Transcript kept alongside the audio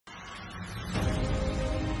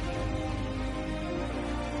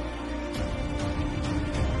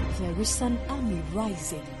there is an army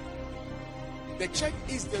rising. The church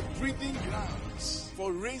is the breeding grounds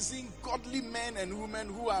for raising godly men and women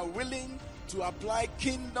who are willing to apply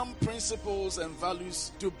kingdom principles and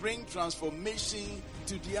values to bring transformation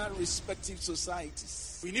to their respective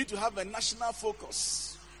societies. We need to have a national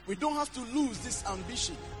focus. We don't have to lose this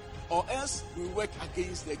ambition, or else we work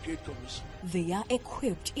against the Great Commission. They are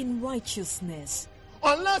equipped in righteousness.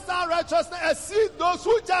 Unless our righteousness exceeds those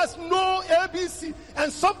who just know ABC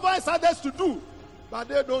and supervise others to do, but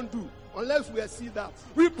they don't do. Unless we see that.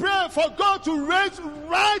 We pray for God to raise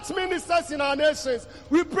right ministers in our nations.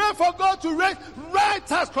 We pray for God to raise right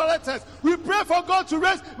tax collectors. We pray for God to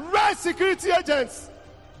raise right security agents.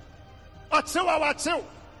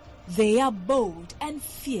 They are bold and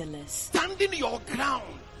fearless. Standing your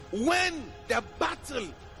ground when the battle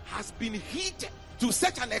has been heated to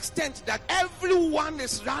such an extent that everyone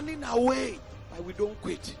is running away. But we don't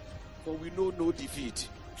quit, for we know no defeat.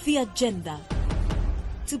 The agenda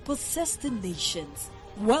to possess the nations.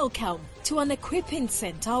 Welcome to an equipping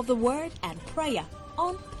center of the word and prayer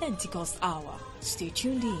on Pentecost Hour. Stay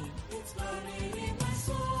tuned in.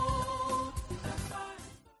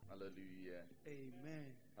 Hallelujah.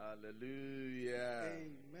 Amen. Hallelujah.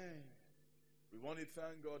 Amen. We want to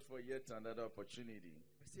thank God for yet another opportunity.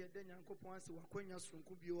 We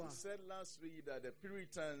said last week that the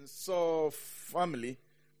Puritans saw family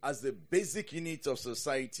as the basic unit of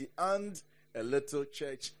society and a little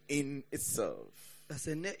church in itself. Yeah,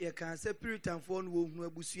 in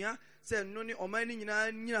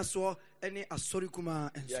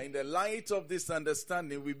the light of this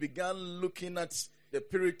understanding, we began looking at the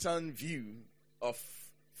Puritan view of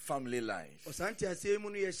family life.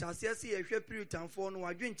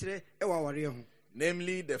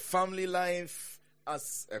 Namely, the family life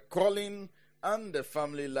as a calling and the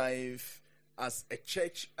family life as a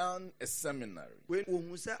church and a seminary.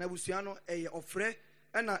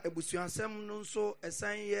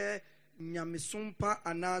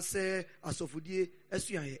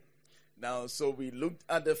 Now, so we looked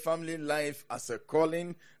at the family life as a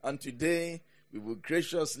calling, and today we will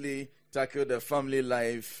graciously tackle the family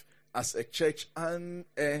life as a church and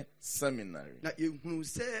a seminary.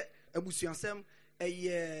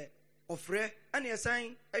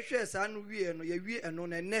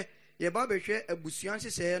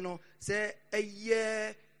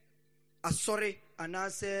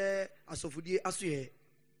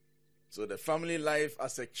 So the family life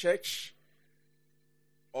as a church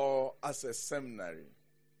or as a seminary?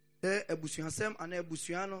 There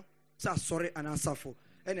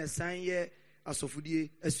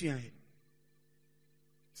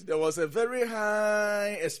was a very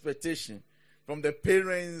high expectation from the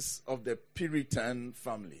parents of the Puritan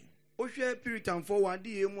family.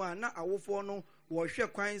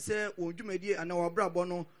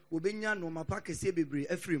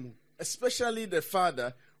 Especially the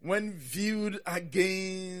father, when viewed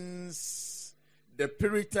against the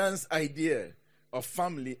Puritans' idea of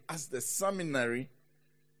family as the seminary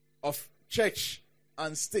of church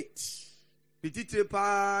and state. So they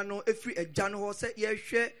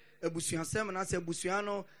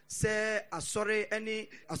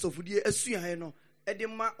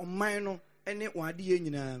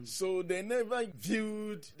never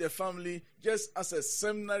viewed the family just as a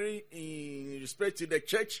seminary in respect to the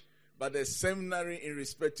church, but a seminary in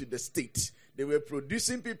respect to the state. They were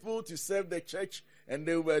producing people to serve the church, and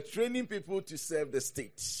they were training people to serve the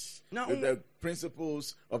state with the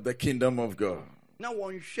principles of the kingdom of God. Now,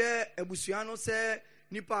 one share ebusiano say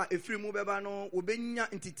nipa efrimu beba no obenya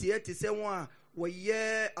ntitiye te se won a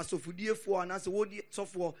woye asofudie fo anase wodi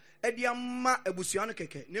sofo ediama ebusiano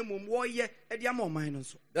keke na mum woye ediama oman no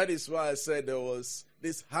so. That is why I said there was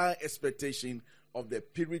this high expectation of the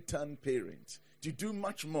Puritan parents to do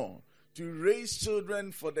much more, to raise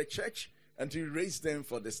children for the church and to raise them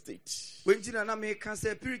for the state. When na me kan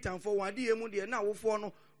say Puritan for one die mu de na wofo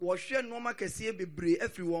no wo hwe no ma kese bebre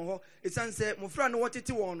afri won ho esan say mofra no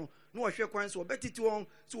wotete won no na wo hwe kwan so obetiti won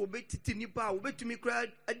so obetiti nipa obetumi kra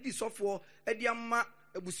adi sofo adi ama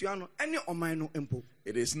ebusuano ene oman no empo.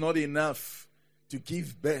 It is not enough to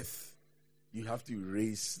give birth, you have to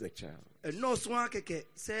raise the child. No so akeke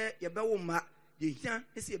say ye be wo ma ye hia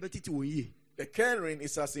ese obetiti won yi. The caring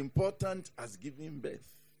is as important as giving birth.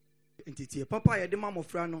 This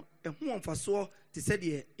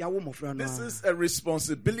is a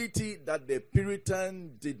responsibility that the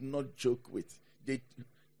Puritan did not joke with. They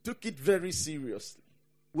took it very seriously.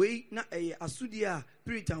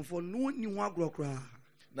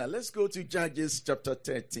 Now let's go to Judges chapter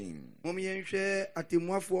 13.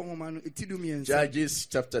 Judges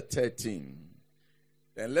chapter 13.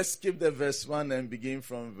 Then let's skip the verse 1 and begin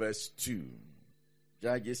from verse 2.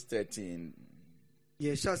 Judges 13.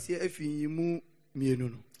 Ye shasi efi mu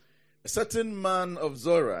mienu no. A certain man of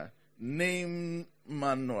Zorah named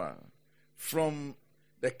Manoah from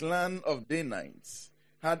the clan of Danites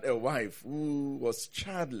had a wife who was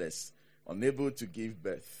childless, unable to give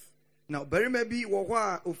birth. Now, barima bi wo ho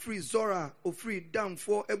a ofri Zora, ofri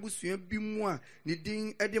Damfo ebusua bi mu a ne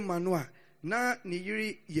din ede Manoah, na ne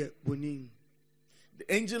yiri ye bonin.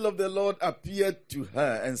 The angel of the Lord appeared to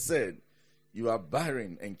her and said, "You are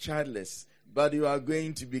barren and childless, but you are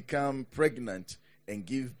going to become pregnant and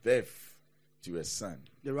give birth to a son."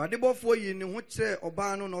 The radibofo yi ne ho kire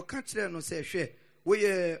oba no no ka kire no se hwe wo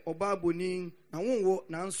ye oba bonin na wonwo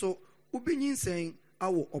nanso ubinyin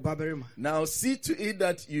awo oba berima. Now see to it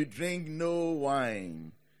that you drink no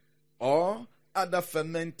wine or other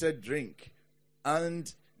fermented drink,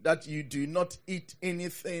 and that you do not eat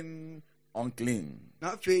anything unclean.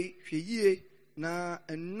 Na fe hwe yie na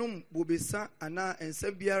enum bobesa ana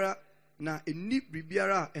ensa biara na eni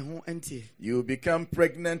bibiara ehon entie. You become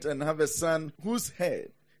pregnant and have a son whose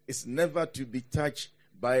head is never to be touched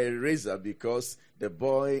by a razor, because the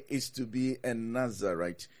boy is to be a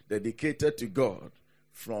Nazarite, dedicated to God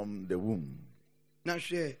from the womb. Na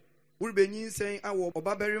hwe urbenyin sen awo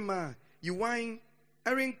oba berima yi wan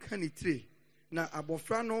erin kanitire na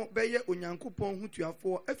abofra no beye onyankopon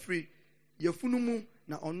hutuafo afri yefunumu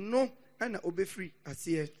na onno na obefri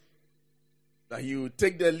ase. That you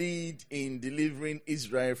take the lead in delivering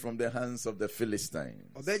Israel from the hands of the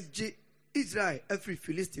Philistines. Obeji Israel afri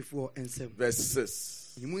Filistifo ensem. Verse 6.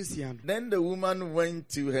 Then the woman went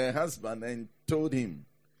to her husband and told him,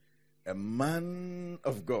 "A man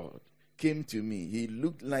of God came to me. He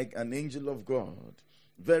looked like an angel of God,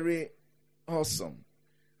 very awesome.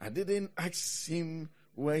 I didn't ask him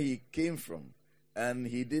where he came from, and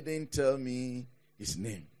he didn't tell me his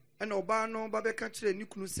name." And oba no babe ka kire ni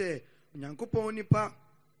kunu se onyankopon nipa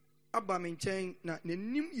aba me nchen na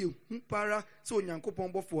nanim ye hu para se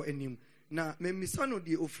onyankopon bofo anim na memisa no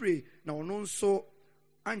de ofre na ono nso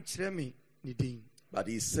ankire me ni din. But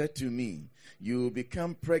he said to me, "You will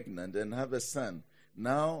become pregnant and have a son.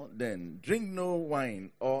 Now then, drink no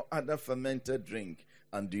wine or other fermented drink,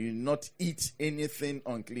 and do not eat anything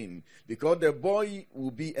unclean, because the boy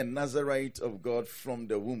will be a Nazarite of God from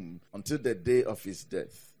the womb until the day of his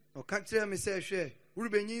death." O ka kire me se hwe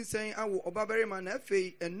urbenyin sen awo oba berima na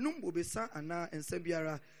afei enum bobesa ana ensa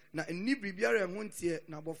biara na eni bibiara ho ntie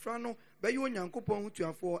na abofra no beye onyankopon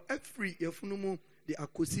hutuafo afri yefunumu de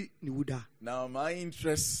akosi ni wuda. Now my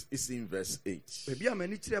interest is in verse 8. Bebi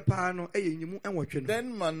amani kire pa no eye nyimu enwotwe no.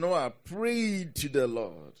 Then Manoah prayed to the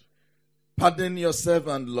Lord, "Pardon your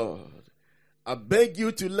servant, Lord. I beg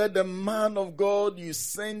you to let the man of God you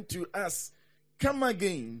sent to us come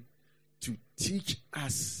again to teach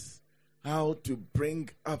us how to bring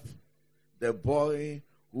up the boy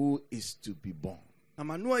who is to be born."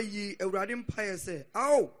 Manoah yi Ewurade mpaye se,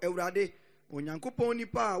 "Aw Ewurade, onyankopon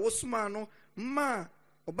nipa wo soma no ma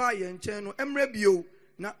oba ye nchen no emre bio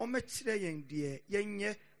na omekire yen de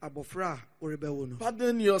yenye abofra orebewo no."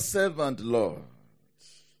 Pardon your servant, Lord.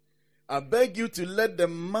 I beg you to let the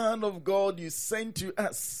man of God you sent to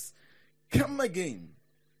us come again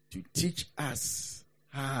to teach us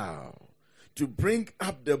how to bring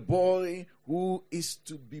up the boy who is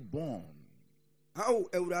to be born. Aw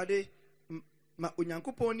Ewurade, ma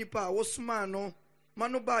onyankopon nipa wo soma no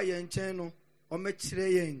mano ba ye nchen no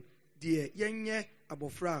omekire yen de yenye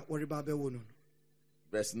abofra orebewo no.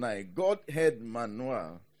 Verse 9. God heard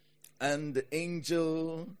Manoah, and the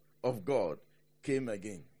angel of God came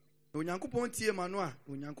again. Onyankopon tie Manoah,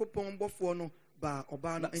 onyankopon bofo no ba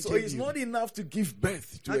oba no enche. So it's not enough to give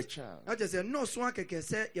birth to a child. I just say no so akeke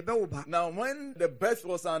se ye be wo ba. Now when the birth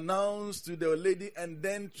was announced to the lady and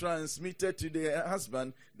then transmitted to the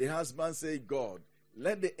husband said, "God,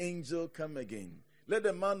 let the angel come again. Let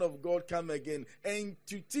the man of God come again, and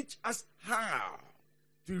to teach us how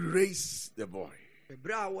to raise the boy."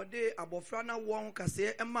 Bra wode abofra na won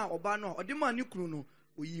kase ema oba no ode ma ni kunu no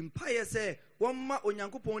oyimpaye se won ma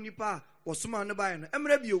onyankopon nipa osoma no bae no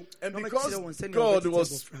emra bio. And because God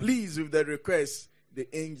was pleased with the request, the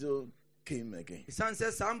angel came again. Isan se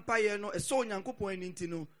sampaye no eso onyankopon ni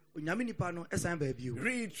ntino onyame nipa no esan ba bio.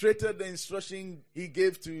 Reiterated the instruction he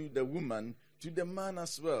gave to the woman, to the man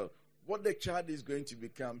as well, what the child is going to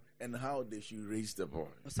become and how they should raise the boy.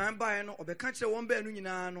 Osan bae no obeka kire won ba no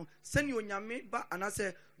nyina no sani onyame ba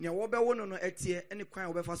anase ne wo be wo no no etie ene kwan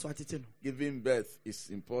wo be fa so atete no. Giving birth is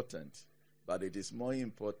important, but it is more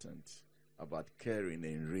important about caring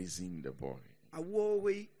and raising the boy. Awo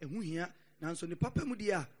we ehu hia nanso ne papa mu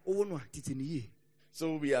dia owo no atete ne ye.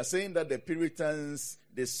 So we are saying that the Puritans,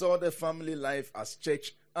 they saw the family life as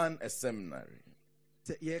church and a seminary.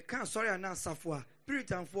 Ye can't sorry and safwa.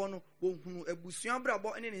 Puritan for no won't ebusian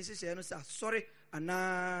brabo any necessary sorry and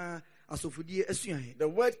asofudi esuan. The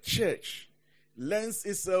word church lends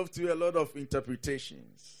itself to a lot of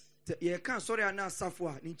interpretations. Ye can't sorry and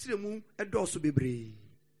safwa. Ninchiremu edosu bebre.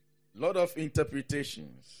 Lot of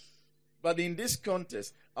interpretations. But in this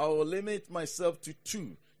context, I will limit myself to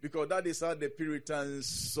two, because that is how the Puritans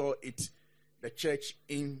saw it, the church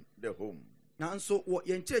in the home. Now, so what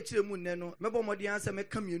yen church no, mebo modi answer me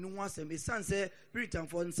come you no answer me san say Puritan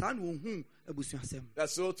for san won ebusuasem.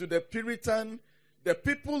 That's so to the Puritan, the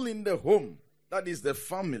people in the home, that is the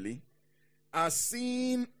family, are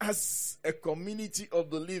seen as a community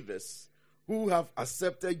of believers who have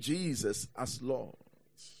accepted Jesus as Lord.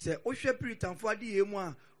 Say ohwe Puritan for ade emu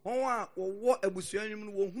a won wo ebusuanim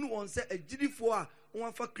no wo hunu won say agidifo a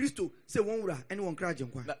won fa Kristo say won wura ene won kra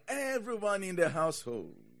agenkwa. Now everyone in the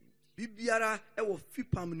household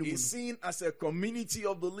is seen as a community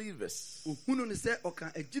of believers.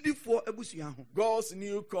 God's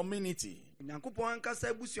new community.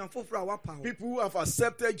 People who have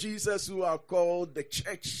accepted Jesus, who are called the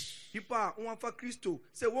church.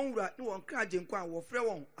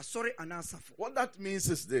 What that means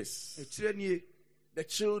is this: the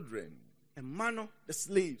children, the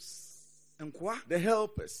slaves, the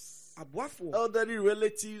helpers, elderly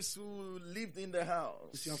relatives who lived in the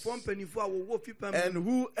house, and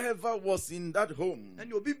whoever was in that home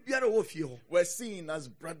were seen as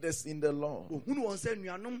brothers in the Lord,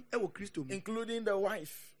 including the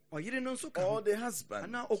wife or the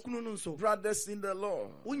husband, brothers in the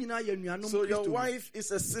Lord. So your wife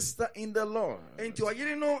is a sister in the Lord.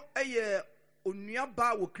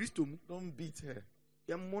 Don't beat her.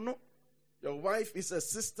 Your wife is a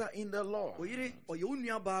sister in the Lord.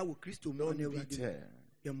 Don't beat her.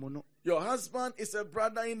 Your husband is a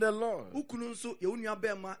brother in the Lord. Don't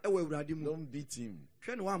beat him.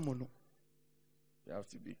 You have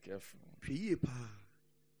to be careful.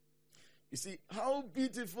 You see how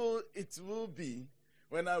beautiful it will be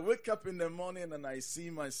when I wake up in the morning and I see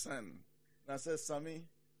my son. And I say, Sammy,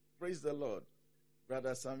 praise the Lord.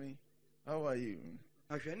 Brother Sammy, how are you?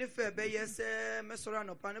 I my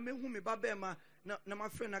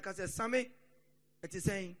friend I say Sammy, it is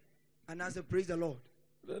saying, and I say praise the Lord.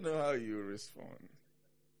 I don't know how you respond.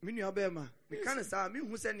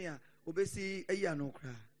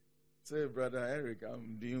 Say, Brother Eric,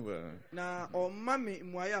 I'm doing well. Now, or mommy,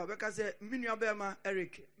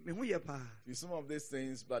 Eric, some of these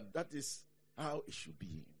things, but that is how it should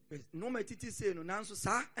be.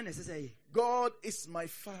 God is my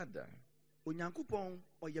father. But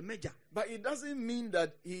it doesn't mean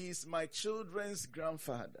that he is my children's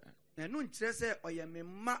grandfather.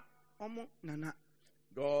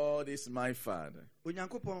 God is my father.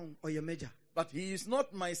 But he is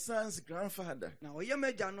not my son's grandfather.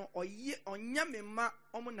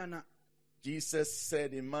 Jesus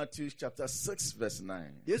said in Matthew chapter 6 verse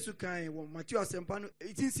 9.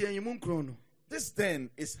 This then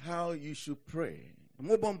is how you should pray.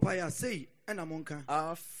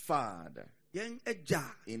 Our Father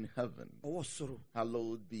in heaven,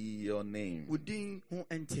 hallowed be your name.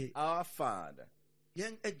 Our Father.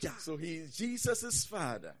 So he is Jesus'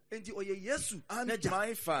 father and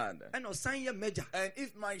my father. And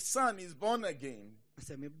if my son is born again,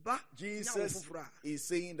 Jesus is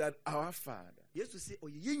saying that our father.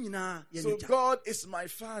 So God is my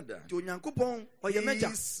father. He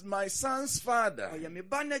is my son's father.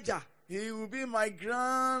 He will be my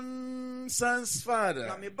grandson's father.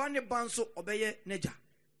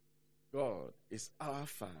 God is our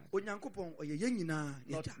father,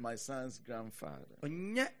 not my son's grandfather.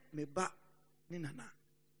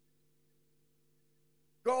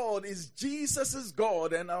 God is Jesus'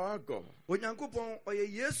 God and our God. He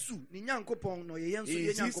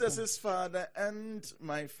is Jesus' father and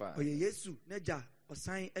my father.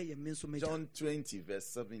 John 20 verse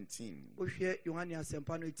 17.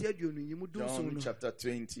 John chapter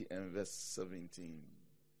 20 and verse 17.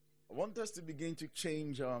 I want us to begin to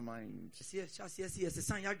change our minds.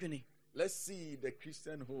 Let's see the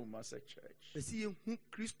Christian home as a church.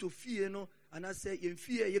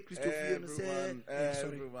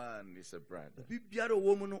 Everyone is a brother.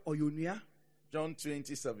 John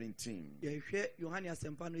 20:17.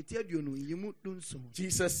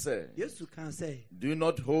 Jesus said, do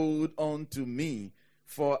not hold on to me,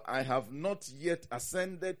 for I have not yet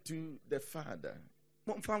ascended to the Father.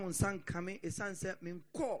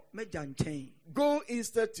 Go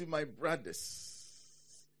instead to my brothers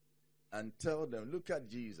and tell them, look at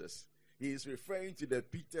Jesus. He is referring to the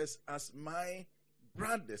Peters as my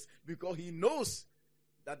brothers, because he knows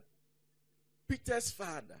that Peter's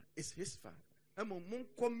father is his father.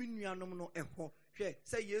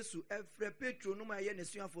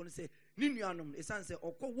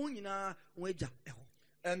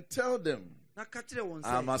 And tell them,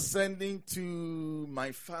 I'm ascending to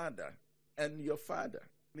my father and your father,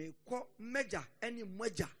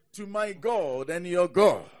 to my God and your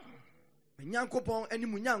God.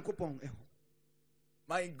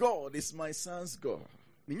 My God is my son's God.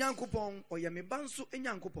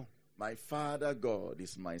 My father God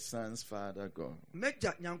is my son's father God.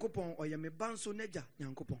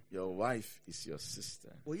 Your wife is your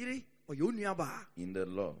sister in the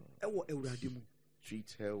Lord.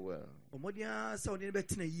 Treat her well.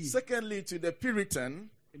 Secondly, to the Puritan,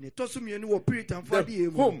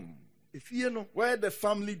 the home where the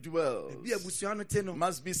family dwells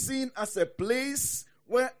must be seen as a place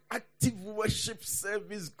where active worship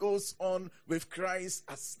service goes on with Christ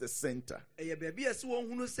as the center.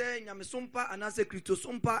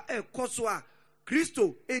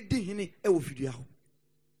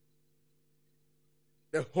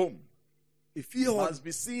 The home must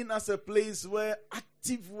be seen as a place where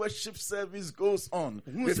active worship service goes on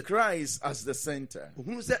with Christ as the center.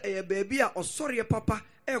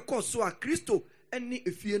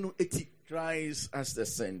 Christ as the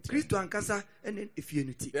center.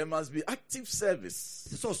 There must be active service.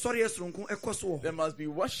 There must be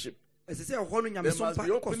worship. There must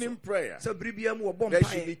be opening prayer. There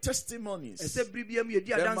should be testimonies. There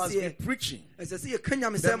must be preaching.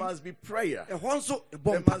 There must be prayer. There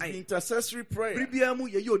must be intercessory prayer. There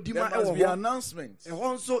must be announcements.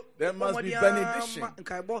 There must be benediction.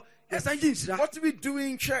 What we do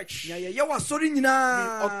in church, we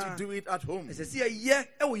ought to do it at home.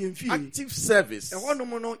 Active service. The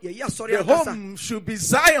home should be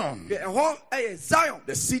Zion,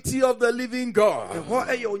 the city of the living God,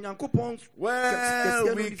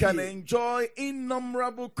 where we can enjoy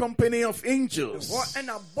innumerable company of angels.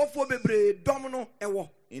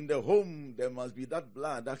 In the home, there must be that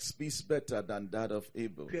blood that speaks better than that of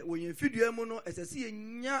Abel.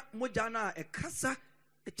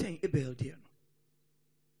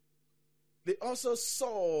 They also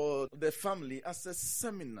saw the family as a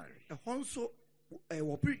seminary.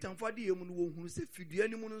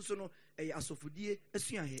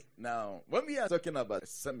 Now, when we are talking about a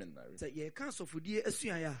seminary,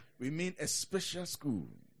 we mean a special school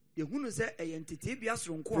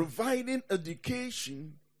providing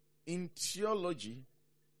education in theology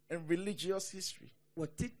and religious history.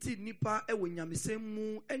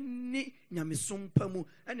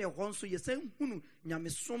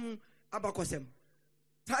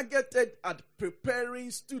 Targeted at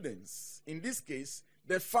preparing students, in this case,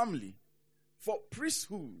 the family, for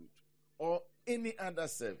priesthood or any other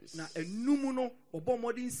service.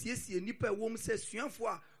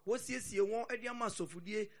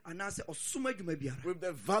 With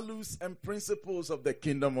the values and principles of the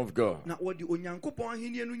kingdom of God.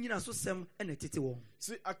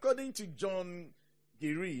 See, according to John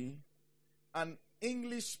Geary, an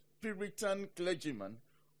English Puritan clergyman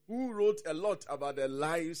who wrote a lot about the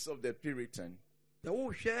lives of the Puritan,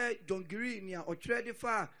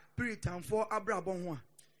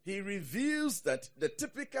 he reveals that the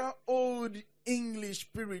typical old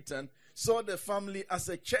English Puritan saw the family as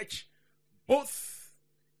a church, both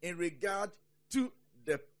in regard to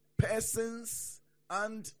the persons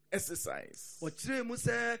and exercise. So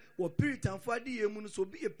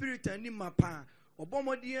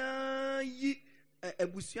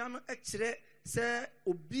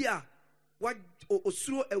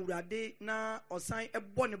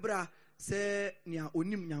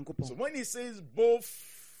when he says both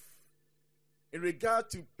in regard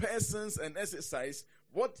to persons and exercise,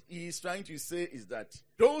 what he is trying to say is that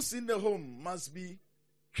those in the home must be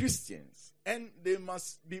Christians and they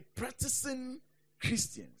must be practicing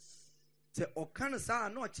Christians. So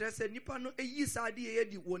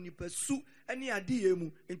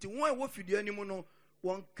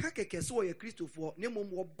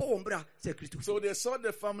they saw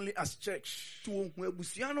the family as church,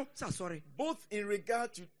 both in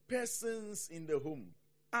regard to persons in the home.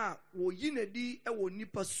 Every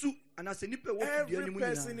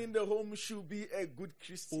person in the home should be a good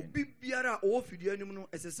Christian and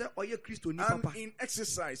in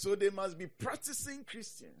exercise, so they must be practicing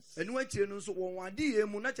Christians.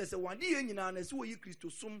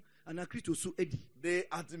 They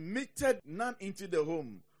admitted none into the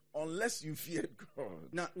home unless you feared God.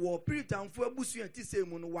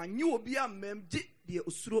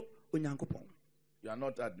 You are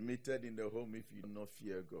not admitted in the home if you do not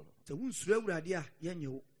fear God.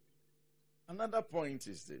 Another point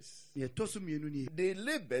is this. yɛtɔ so mmienu nie They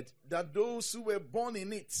labored that those who were born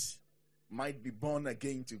in it might be born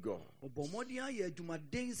again to God. ɔbɔ mmɔden ayɛ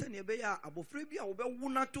adwumaden sɛnea ɛbɛyɛ a abɔfra bi a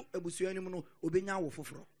wɔbɛwo no to abusua no mu no ɔbɛnya awo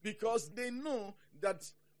foforɔ Because they know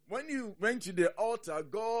that when you went to the altar,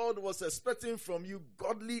 God was expecting from you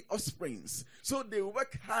godly offsprings. So they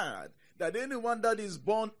work hard that anyone that is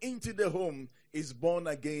born into the home is born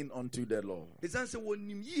again unto the Lord. ɛsiane sɛ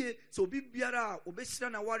wɔnim yie sɛ obi biara a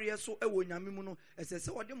wɔbɛhyira n'awareɛ so wɔ nyame mu no ɛsɛ sɛ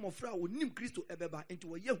wɔde mmɔfra a wɔnim kristo ɛbɛba enti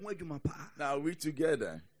wɔyɛ ho adwuma paa Now we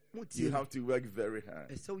together, motie you no have to work very hard.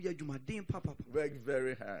 ɛsɛ woyɛ adwumaden papapa Work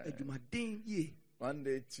very hard. adwumaden yie One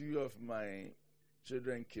day, two of my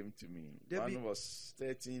children came to me. Debbie- One was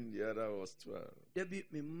 13, the other was 12. da bi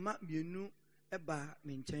me mma mmienu ɛbaa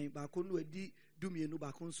me nkyɛn baako no adi dumienu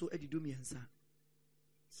baako nso adi dumiɛnsa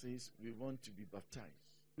Says, we want to be baptized.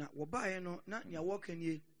 na wɔbaeɛ no na nea wɔka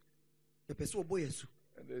nie yɛpɛ sɛ wɔbɔ yɛ so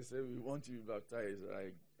And they said, we want to be baptized.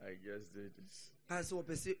 I just did this. a sɛ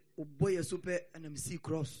wɔpɛ sɛ wɔbɔ yɛ so pɛ ɛnam sii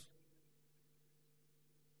cross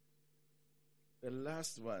The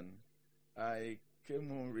last one, I came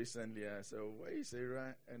home recently. I said, where is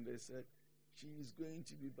Sarah? And they said, she is going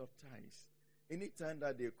to be baptized. Anytime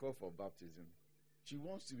that they call for baptism, she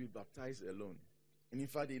wants to be baptized alone. And in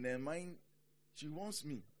fact, in her mind, she wants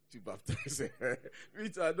me to baptize her,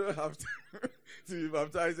 which I don't have to be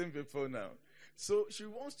baptizing people now. So she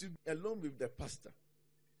wants to be alone with the pastor.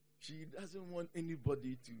 She doesn't want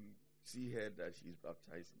anybody to see her that she's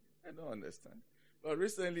baptizing. I don't understand. But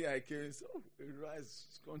recently I came and said, oh, Ira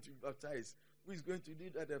is going to be baptized. Who is going to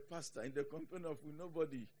do that? The pastor in the company of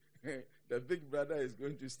nobody. The big brother is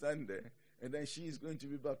going to stand there. And then she is going to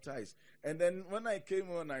be baptized. And then when I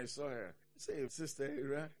came on, I saw her. I say, Sister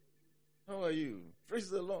Ira, how are you? Praise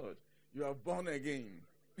the Lord. You are born again.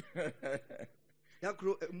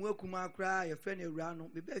 yakoro mu akuma koraa yɛfrɛ no awura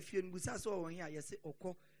no mebɛ fie no busa sɛ ɔwɔ he a yɛse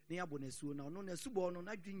ɔkɔ na yɛabɔ n'asuo na ɔno n'asubɔ no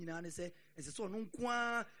n'adwe nyinaa ne sɛ ɛsɛ sɛ ɔno nko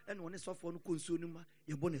a ɛna ɔne sɔfoɔ no kɔ nsuo no ma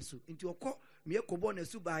yɛbɔ n'asu nti ɔkɔ meɛ kɔbɔ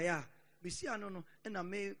n'asu baeɛ a mehyia no no ɛna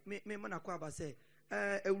mema nakɔ aba sɛ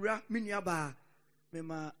awura me nuabaa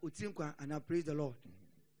mema ɔtiri nkwa ana praise the Lord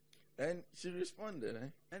And she responded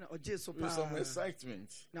ɛna ɔgyee so with some paa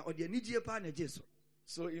excitement. na ɔde anigye paa na gyee so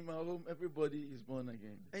So in my home, everybody is born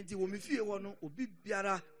again. nti wɔ me fie hɔ no obi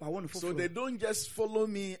biara wawɔ no So they foforɔ don't just follow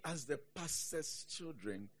me as the pastor's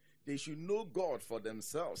children. They should know God for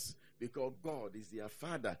themselves because God is their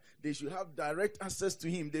father. They should have direct access to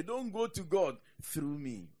him. They don't go to God through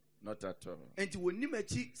me. Not at all. enti wɔnim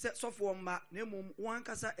akyi sɛ sɔfoɔ mma na mmom wɔn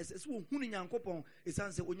ankasa ɛsɛ sɛ wɔhunu nyankopɔn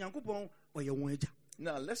ɛsiane sɛ onyankopɔn ɔyɛ wɔn agya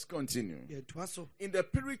Now let's continue. yɛtoa so In the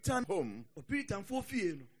Puritan home, ɔpiritanfoɔ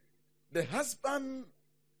fie no the husband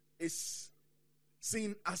is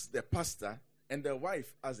seen as the pastor and the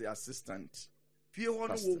wife as the assistant. fie hɔ no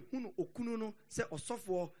Pastor. wɔhunu okunu no sɛ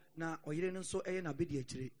ɔsɔfoɔ na ɔyere no nso ɛyɛ n'abedi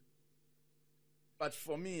akyire But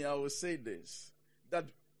for me, I will say this, that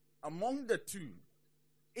among the two,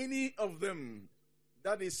 any of them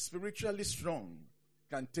that is spiritually strong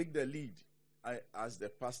can take the lead as the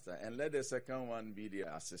pastor and let the second one be the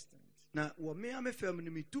assistant. na wɔ me ame fam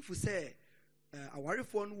no metufo sɛ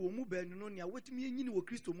awarefoɔ no wɔ mu baanu no nea wɔtumi anyini wɔ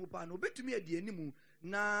kristo mu paa na obɛtumi adi animu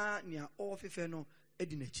na nea ɔwɔfefɛ no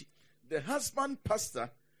adi n'akyi The husband pastor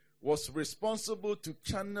was responsible to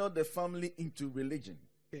channel the family into religion.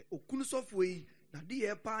 okunu sɔfoɔ yi nade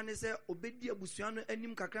yɛ paa ne sɛ obɛdi abusua no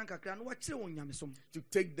anim kakra nkakra na wakyerɛ wɔn nyamesom To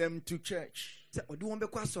take them to church sɛ ɔde wɔn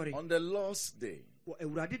bɛkɔ asɔre on the Lord's day. wɔ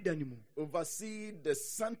awurade da no mu Oversee the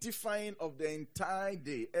sanctifying of the entire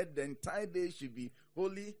day. And the entire day should be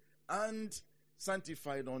holy and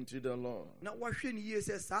sanctified unto the Lord. na wahwɛ ne yie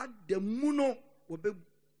sɛ saa da mu no wɔbɛbu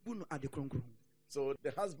no ade kronkron So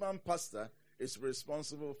the husband pastor is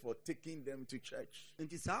responsible for taking them to church.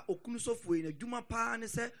 nti saa okunu sɔfoɔ yi n'adwuma paa ne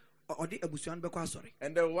sɛ ɔde abusua no bɛkɔ asɔre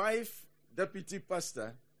And the wife, deputy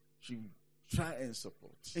pastor, should try and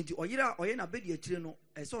support. nti ɔyere a ɔyɛ n'abedi akyire no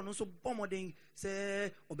ɛsɛ ɔno nso bɔ mmɔden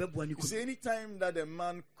sɛ ɔbɛboa ne You see, kunu anytime that a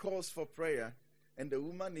man calls for prayer and the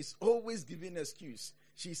woman is always giving excuse,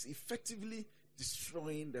 she's effectively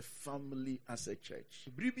destroying the family as a church.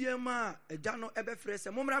 bere biara mu a agya no ɛbɛfrɛ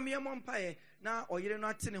sɛ mommra meɛmmɔ mpaeɛ na ɔyere no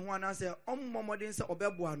ate ne ho anaasɛ ɔmmɔ mmɔden sɛ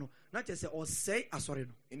ɔbɛboa no na kyerɛ sɛ ɔsɛe asɔre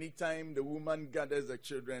no Anytime the woman gathers the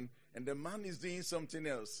children and the man is doing something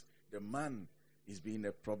else, the man is being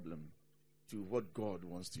a problem to what God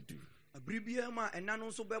wants to do. bere biara mu a ɛna no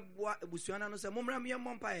nso bɛboa abusua no sɛ mommra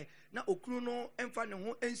meɛmmɔ mpaeɛ na okunu no ɛmfa ne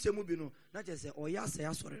ho ɛnhyɛ mu bi no na kyerɛ sɛ ɔyɛ asɛe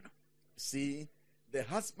asɔre no See, the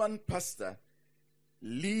husband pastor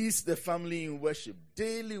leads the family in worship,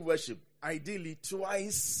 daily worship, ideally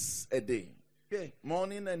twice a day, hwɛ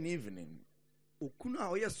morning and evening. okunu a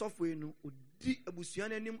oyɛ sɔfo no odi abusua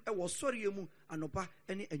no anim ɛwɔ sɔre mu anopa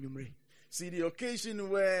ne anwummere. See, the occasion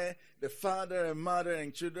where the father and mother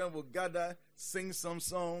and children will gather, sing some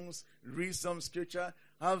songs, read some scripture,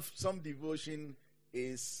 have some devotion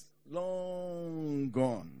is long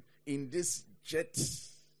gone. In this jet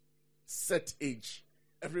set age,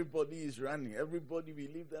 everybody is running. Everybody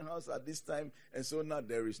will leave the house at this time. And so now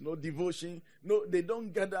there is no devotion. No, they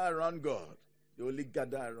don't gather around God. They only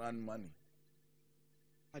gather around money.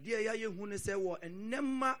 Adeɛ ya yehu ne sɛ wɔ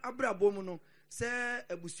enema abrabɔ mu no sɛ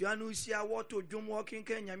abusua no hyia wɔto dwom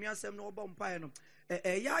wɔkenkan nyame asɛm no wɔbɔ mpae no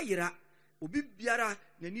ɛyɛ ayera obi biara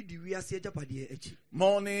n'ani di wiase agyapadeɛ akyi.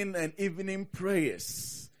 Morning and evening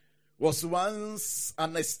prayers was once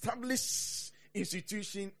an established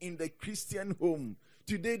institution in the Christian home.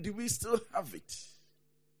 Today, do we still have it?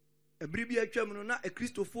 Ebiri bi atwam no na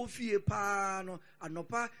Kristofo fie paa no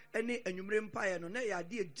anopa ne anwummere mpae no na yɛ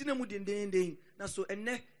ade gyina mu dendenden na so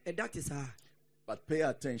ɛnɛ ɛda te saa. But pay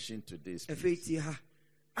attention to this. Ɛfɛti ha.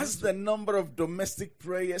 As the number of domestic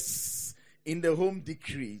prayers in the home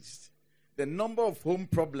decreased, the number of home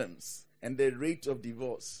problems and the rate of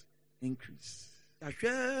divorce increased.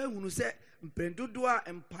 Ahwɛ hunu sɛ mpendodo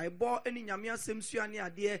a mpaebɔ ne nyame asɛm sua ne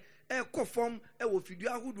adeɛ ɛkɔ fam ɛwɔ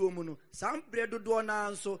fidua ahodoɔ mu no saa mbrɛ dodoɔ naa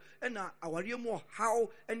nso ɛna awareɛ mu ɔhaw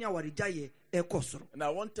ne awaregyaeɛ ɛkɔ soro. And I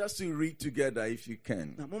want us to read together if you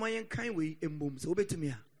can. Na moma yɛnkan wei mbom sɛ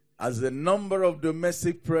wobɛtumi a. As the number of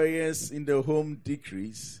domestic prayers in the home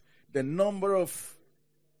decreased, the number of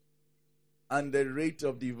and the rate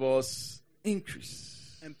of divorce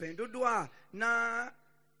increased. Mpendodo a na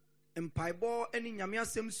mpaebɔ ne nyame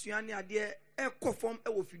asɛm sua ne adeɛ ɛkɔ fam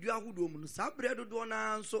ɛwɔ fidua ahodoɔ mu no saa brɛ dodoɔ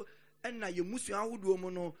naa nso ɛna yɛ musua ahodoɔ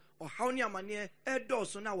mu no ɔhaw ne amanneɛ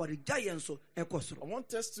ɛdɔɔso na awaregyaeɛ nso ɛkɔ soro. I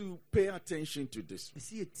want us to pay attention to this.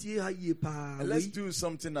 ɛsi yɛtie ha yie paa. And let's do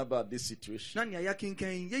something about this situation. Na nea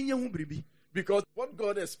yɛkenkan yɛnyɛ ho biribi. Because what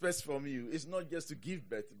God expects from you is not just to give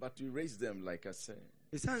birth, but to raise them, like I said.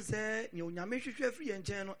 ɛsiane sɛ nea onyame hwehwɛ afiri yɛn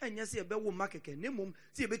nkyɛn no ɛnyɛ sɛ yɛbɛwo mma kɛkɛ na mmom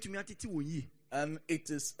sɛ yɛbɛtumi atete wɔn yie. And it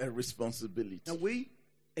is a responsibility. Na wei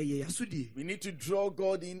ɛyɛ yɛasodie. We need to draw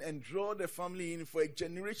God in and draw the family in for a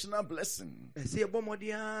generational blessing. ɛsɛ yɛbɔ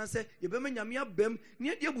mmɔden sɛ yɛbɛma nyame abam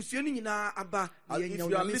ne yɛde abusua no nyinaa aba. If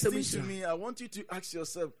you are listening to me, I want you to ask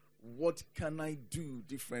yourself, what can I do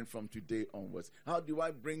different from today onwards? How do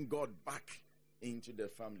I bring God back into the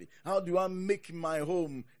family? How do I make my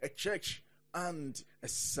home a church and a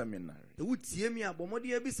seminary? Wotie mi a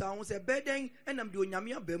bɔmmɔden abisa ho sɛ ɛbɛdɛn ɛnam de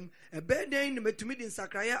onyame abam ɛbɛdɛn na matumi de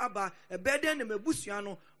nsakraeɛ aba ɛbɛdɛn na mabusua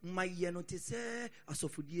no mayɛ no te sɛ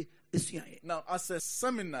asɔfodie asuaeɛ. Now, as a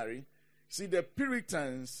seminary, see, the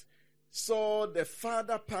Puritans saw the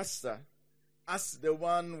father pastor as the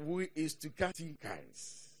one who is to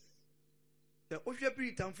catechize. sɛ wohwɛ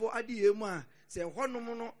piritanfoɔ adeɛ mu a sɛ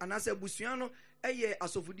hɔnom no anaasɛ abusua no ɛyɛ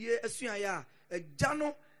asɔfodie asuaeɛ a agya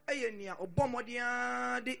no ɛyɛ nea ɔbɔ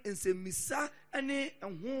mmɔden de nsɛmmisa ne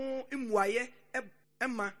ɛho mmuaeɛ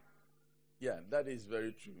ɛma. Yeah, that is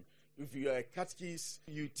very true. If you are a catechist,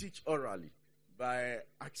 you teach orally by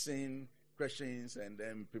asking questions and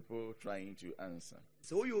then people trying to answer.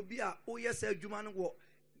 sɛ woyɛ obi a woyɛ sɛ adwuma no wɔ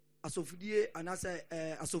asɔfodie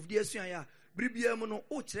anaasɛ asɔfodie asuaeɛ a biribia mu no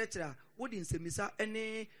wokyerɛkyerɛ a wode nsɛmmisa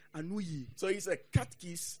ne ano yie. So he's a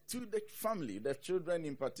catechist to the family, the children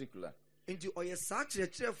in particular. Nti ɔyɛ saa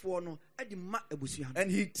kyerɛkyerɛfoɔ no ɛde ma abusua no.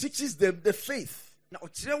 And he teaches them the faith. Na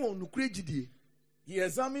ɔkyerɛ wɔn nokorɛ gyidie. He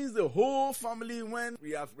examines the whole family when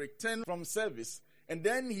we have returned from service. And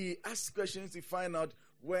then he asks questions to find out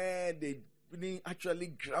where they didn't actually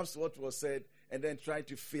grasp what was said and then try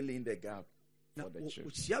to fill in the gap for the church.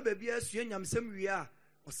 Ɔhyia baabi asua nyamsɛm wie a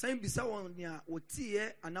ɔsan bisa wɔn nea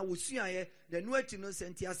wɔteeɛ anaa wɔsuaeɛ na ɛno akyi no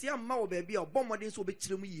sɛ nteaseɛ amma wɔ baabi a ɔbɔ mmɔden sɛ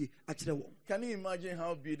ɔbɛkyerɛ mu yie akyerɛ wɔn. Can you imagine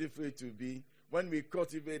how beautiful it will be when we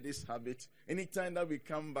cultivate this habit? Anytime that we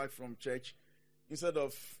come back from church, instead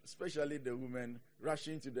of, especially the women,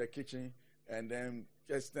 rushing to the kitchen and then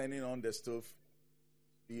just standing on the stove,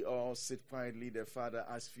 we all sit quietly. The father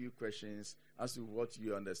asks few questions as to what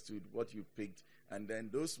you understood, what you picked, and then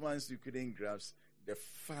those ones you couldn't grasp, the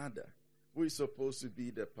father, who is supposed to be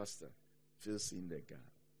the pastor, fills in the gap.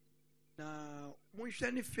 Na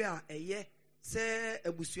monhwɛ ne fɛ a ɛyɛ sɛ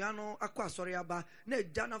abusua no akɔ asɔre aba na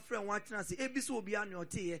agya no frɛ wɔn atena ase ebi sɛ obiara nea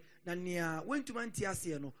ɔteeɛ na nea wɔntumi nte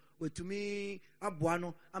aseɛ no watumi aboa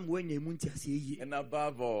no ama wɔanya mu nte aseɛ yie. And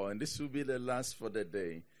above all, and this will be the last for the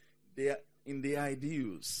day, they are in the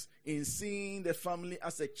ideals, in seeing the family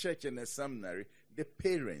as a church and a seminary, the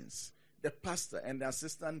parents, the pastor and the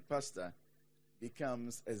assistant pastor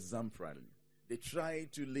becomes exemplary. They try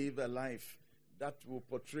to live a life that will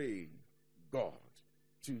portray God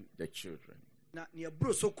to the children. na ne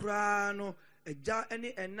bro so kra no agya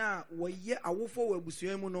ene ena woye awofo wa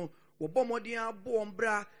abusua mu no wo bomodin abo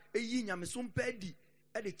ombra eyi nyameso mpa di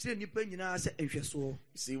e de kire nipa nyina se enhweso.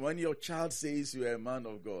 See, when your child says you are a man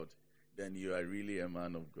of God, then you are really a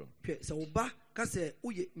man of God.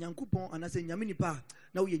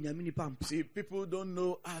 See, people don't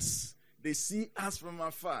know us. They see us from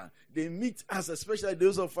afar. They meet us, especially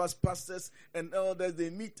those of us pastors and elders. They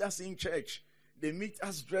meet us in church. They meet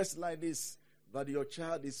us dressed like this. But your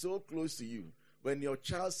child is so close to you. When your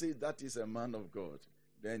child says that is a man of God,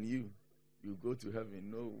 then you go to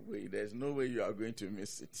heaven. No way. There's no way you are going to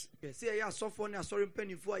miss it. If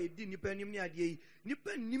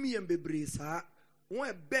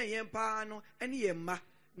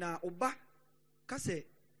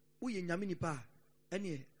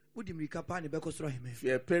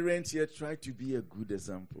you're a parent here, try to be a good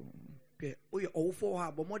example. So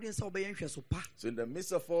in the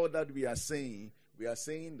midst of all that we are saying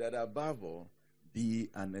that above all, be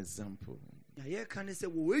an example.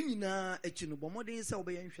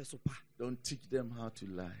 Don't teach them how to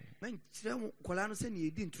lie.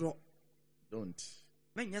 Don't.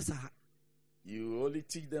 You only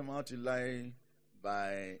teach them how to lie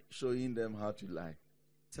by showing them how to lie.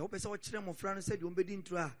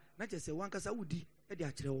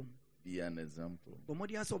 Be an example.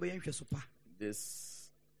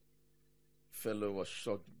 This fellow was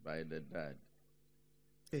shocked by the dad.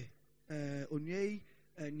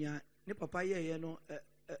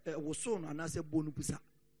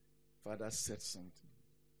 Father said something.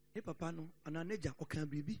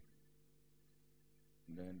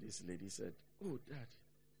 Then this lady said, "Oh, Dad."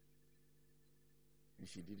 And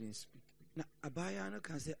she didn't speak.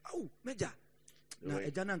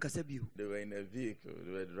 They were in a vehicle.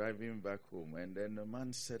 They were driving back home. And then the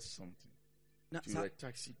man said something to a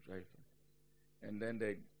taxi driver. And then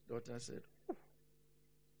the daughter said, "Oh."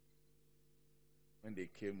 When they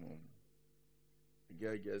came home, the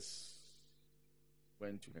girl just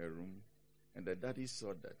went to her room. And the daddy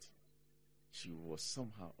saw that she was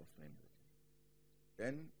somehow offended.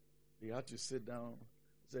 Then they had to sit down.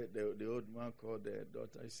 Said the old man called the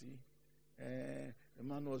daughter. See, the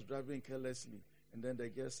man was driving carelessly. And then the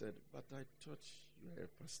girl said, "But I thought you were a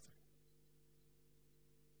pastor."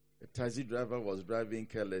 The taxi driver was driving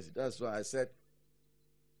carelessly. That's why I said,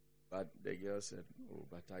 but the girl said, "Oh,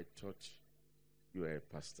 but I thought you were a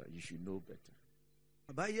pastor. You should know better."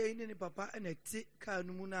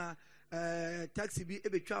 Taxi bi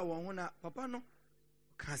ebetwa won ho na papa no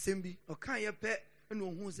ka asem bi o kan ye pe na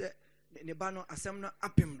ohun se ne ba no asem no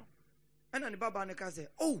apem no na ne baba no ka se,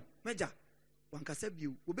 "Oh, meja wan ka se bi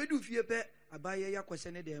o bedu fie pe abaye ya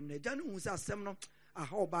kwose ne dem na ja no hu se asem no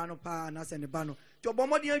aha oba no pa na se ne ba no ti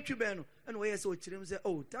obomodi atwi be no na we ye se o kirem se,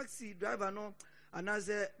 "Oh, taxi driver no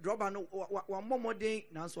anaze driver no wa momodin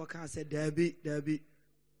na so ka se dabi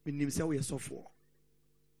minim se we sofo."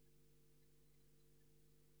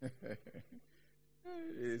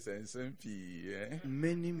 It's SMP,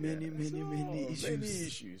 Many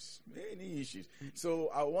issues. So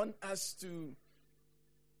I want us to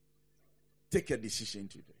take a decision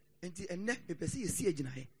today.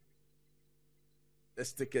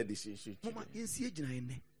 Let's take a decision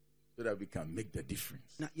today so that we can make the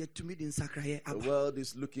difference. The world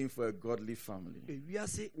is looking for a godly family.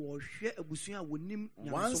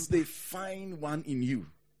 Once they find one in you,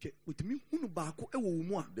 they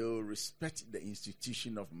will respect the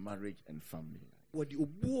institution of marriage and family life.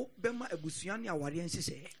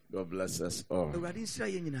 God bless us all. I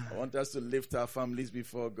want us to lift our families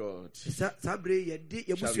before God. Shall we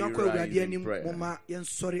rise in prayer?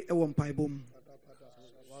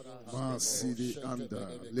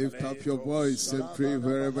 Lift up your voice and pray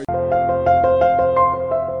wherever.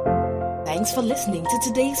 Thanks for listening to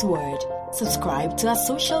today's word. Subscribe to our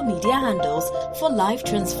social media handles for life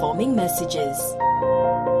transforming messages.